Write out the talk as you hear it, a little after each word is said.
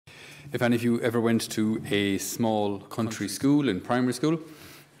if any of you ever went to a small country school in primary school,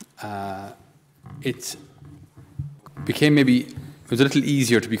 it became it was a little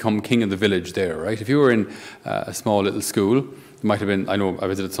easier to become king of the village there, right? If you were in a small little school, it might have been, I know I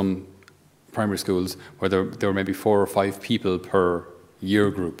visited some primary schools where there were maybe 4 or 5 people per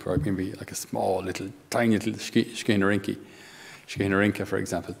year group, or maybe like a small little, tiny little Shkehnarinka, for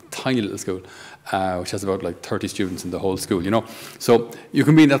example, tiny little school, which has about like 30 students in the whole school, you know. So you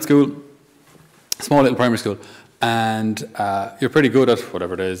can be in that school, small little primary school, and you're pretty good at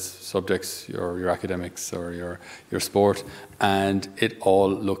whatever it is, subjects, your academics or your sport, and it all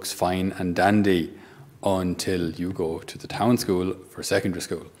looks fine and dandy until you go to the town school for secondary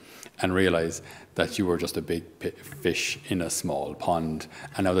school and realise that you were just a big fish in a small pond,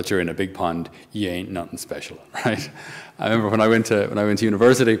 and now that you're in a big pond, you ain't nothing special, right? I remember when I went to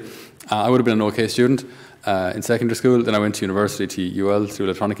university, I would have been an okay student in secondary school. Then I went to university to UL through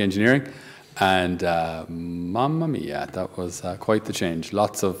electronic engineering, and mamma mia, that was quite the change.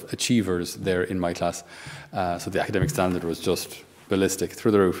 Lots of achievers there in my class, so the academic standard was just ballistic,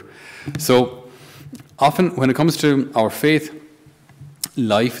 through the roof. So often when it comes to our faith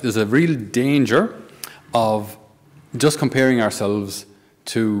life, there's a real danger of just comparing ourselves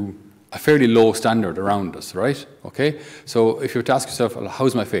to a fairly low standard around us, right? Okay? So if you were to ask yourself, well,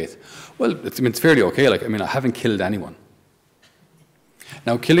 how's my faith? Well, it's fairly okay. Like, I mean, I haven't killed anyone.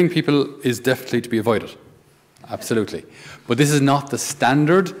 Now, killing people is definitely to be avoided. Absolutely. But this is not the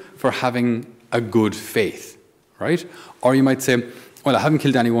standard for having a good faith, right? Or you might say, well, I haven't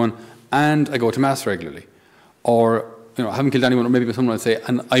killed anyone and I go to Mass regularly. Or, you know, I haven't killed anyone, or maybe someone would say,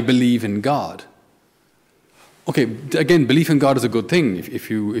 and I believe in God. Okay, again, belief in God is a good thing. If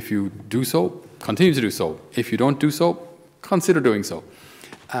you do so, continue to do so. If you don't do so, consider doing so.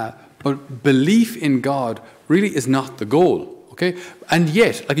 But belief in God really is not the goal, okay? And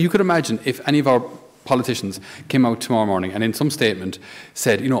yet, like you could imagine if any of our politicians came out tomorrow morning and in some statement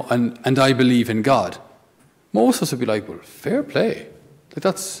said, you know, and I believe in God, most of us would be like, well, fair play. Like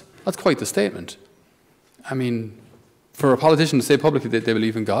that's quite the statement. I mean, for a politician to say publicly that they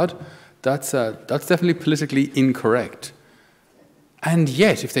believe in God, that's definitely politically incorrect. And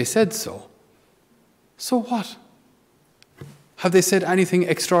yet, if they said so, so what? Have they said anything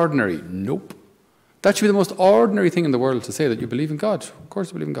extraordinary? Nope. That should be the most ordinary thing in the world to say, that you believe in God. Of course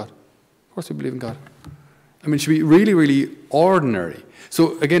you believe in God. Of course you believe in God. I mean, it should be really, really ordinary.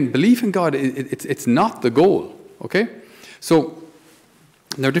 So again, belief in God, it's not the goal, okay? So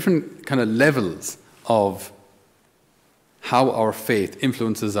there are different kind of levels of how our faith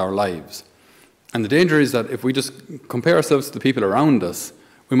influences our lives. And the danger is that if we just compare ourselves to the people around us,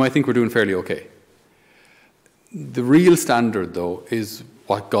 we might think we're doing fairly okay. The real standard, though, is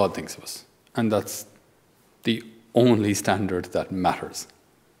what God thinks of us. And that's the only standard that matters.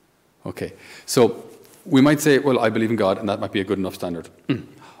 Okay, so we might say, well, I believe in God, and that might be a good enough standard.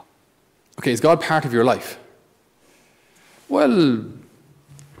 Okay, is God part of your life? Well,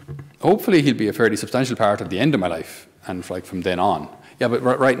 hopefully he'll be a fairly substantial part at the end of my life, and like from then on. Yeah, but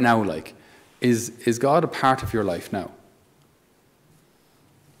right now, like, is God a part of your life now?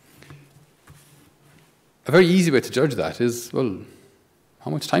 A very easy way to judge that is, well,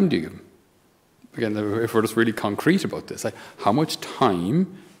 how much time do you give him? Again, if we're just really concrete about this, like, how much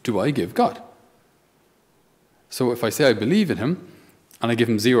time do I give God? So if I say I believe in him, and I give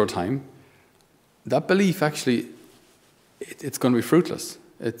him 0 time, that belief actually, it's going to be fruitless.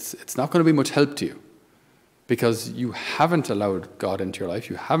 It's not going to be much help to you, because you haven't allowed God into your life,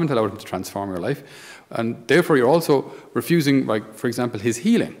 you haven't allowed him to transform your life, and therefore you're also refusing, like, for example, his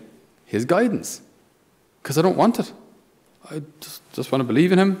healing, his guidance, because I don't want it. I just want to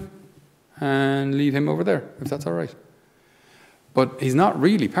believe in him and leave him over there, if that's all right. But he's not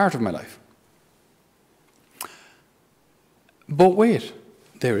really part of my life. But wait,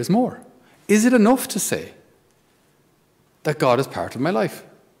 there is more. Is it enough to say that God is part of my life?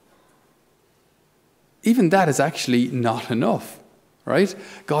 Even that is actually not enough, right?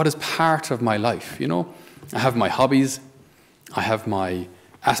 God is part of my life, you know. I have my hobbies, I have my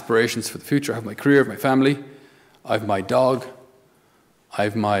aspirations for the future, I have my career, I have my family, I have my dog, I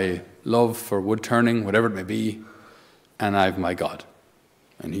have my love for wood turning, whatever it may be, and I have my God.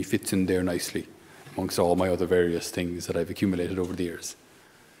 And he fits in there nicely amongst all my other various things that I've accumulated over the years.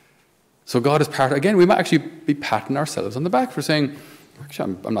 So God is part. Again, we might actually be patting ourselves on the back for saying,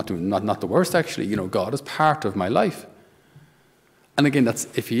 actually, I'm not doing not the worst, actually. You know, God is part of my life. And again, that's,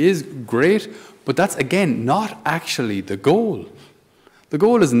 if he is, great, but that's, again, not actually the goal. The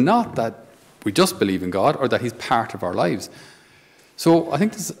goal is not that we just believe in God or that he's part of our lives. So I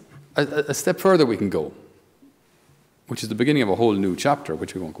think there's a step further we can go. which is the beginning of a whole new chapter,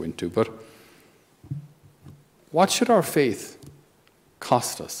 which we won't go into, but what should our faith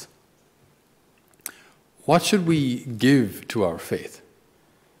cost us? What should we give to our faith?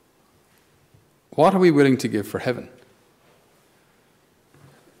 What are we willing to give for heaven?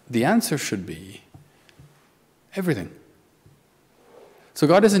 The answer should be everything. So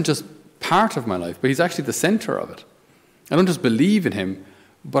God isn't just part of my life, but he's actually the center of it. I don't just believe in him,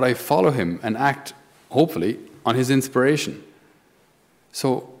 but I follow him and act, hopefully, on his inspiration.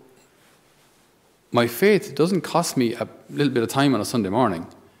 So my faith doesn't cost me a little bit of time on a Sunday morning,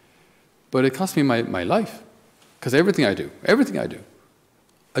 but it costs me my life. Because everything I do,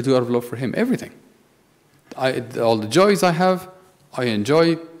 I do out of love for him, everything. All the joys I have, I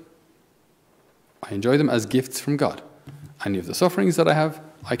enjoy them as gifts from God. Any of the sufferings that I have,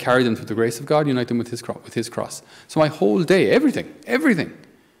 I carry them through the grace of God, unite them with his cross. So my whole day, everything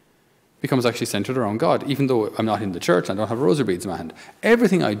becomes actually centered around God, even though I'm not in the church, I don't have rosary beads in my hand.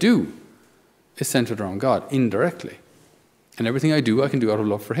 Everything I do is centered around God, indirectly. And everything I do, I can do out of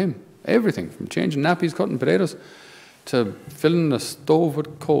love for him. Everything, from changing nappies, cutting potatoes, to filling a stove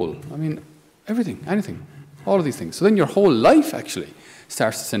with coal. I mean, everything, anything, all of these things. So then your whole life actually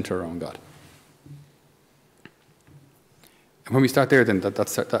starts to center around God. And when we start there, then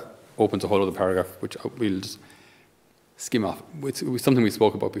that opens a whole other paragraph, which we'll just skim off. It's something we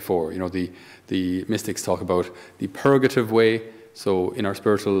spoke about before. You know, the mystics talk about the purgative way. So in our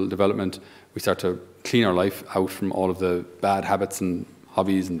spiritual development, we start to clean our life out from all of the bad habits and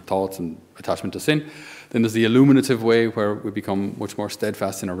hobbies and thoughts and attachment to sin. Then there's the illuminative way, where we become much more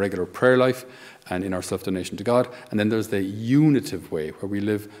steadfast in our regular prayer life and in our self-donation to God. And then there's the unitive way, where we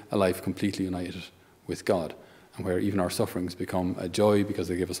live a life completely united with God, and where even our sufferings become a joy because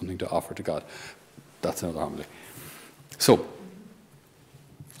they give us something to offer to God. That's another homily. So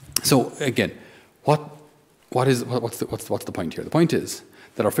again, what's the point here? The point is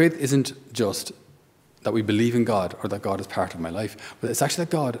that our faith isn't just that we believe in God or that God is part of my life, but it's actually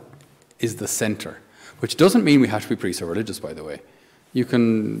that God is the center, which doesn't mean we have to be priests or religious, by the way. You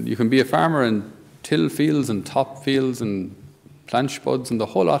can be a farmer and till fields and top fields and plant spuds and the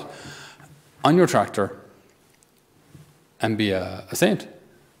whole lot on your tractor and be a saint,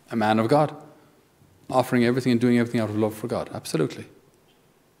 a man of God, offering everything and doing everything out of love for God. Absolutely.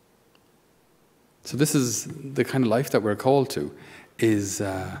 So this is the kind of life that we're called to. It's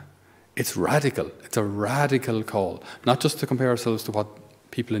radical. It's a radical call. Not just to compare ourselves to what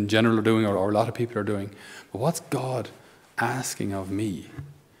people in general are doing or a lot of people are doing, but what's God asking of me?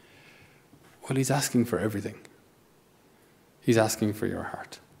 Well, he's asking for everything. He's asking for your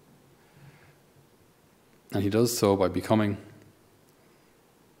heart. And he does so by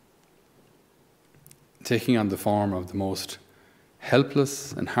taking on the form of the most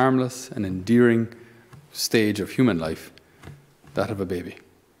helpless and harmless and endearing stage of human life, that of a baby.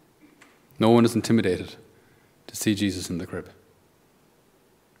 No one is intimidated to see Jesus in the crib.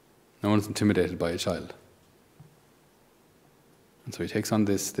 No one is intimidated by a child. And so he takes on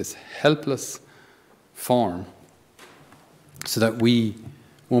this helpless form so that we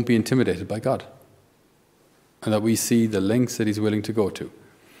won't be intimidated by God, and that we see the lengths that he's willing to go to,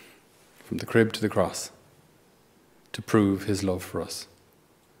 from the crib to the cross, to prove his love for us,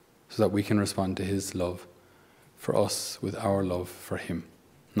 so that we can respond to his love for us with our love for him.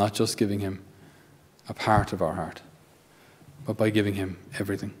 Not just giving him a part of our heart, but by giving him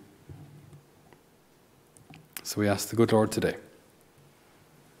everything. So we ask the good Lord today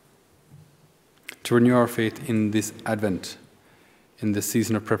to renew our faith in this Advent, in this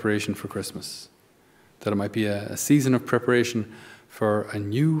season of preparation for Christmas, that it might be a season of preparation for a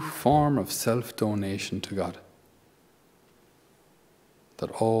new form of self-donation to God,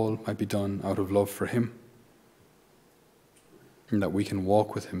 that all might be done out of love for him, and that we can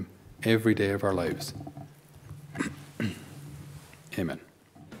walk with him every day of our lives. Amen.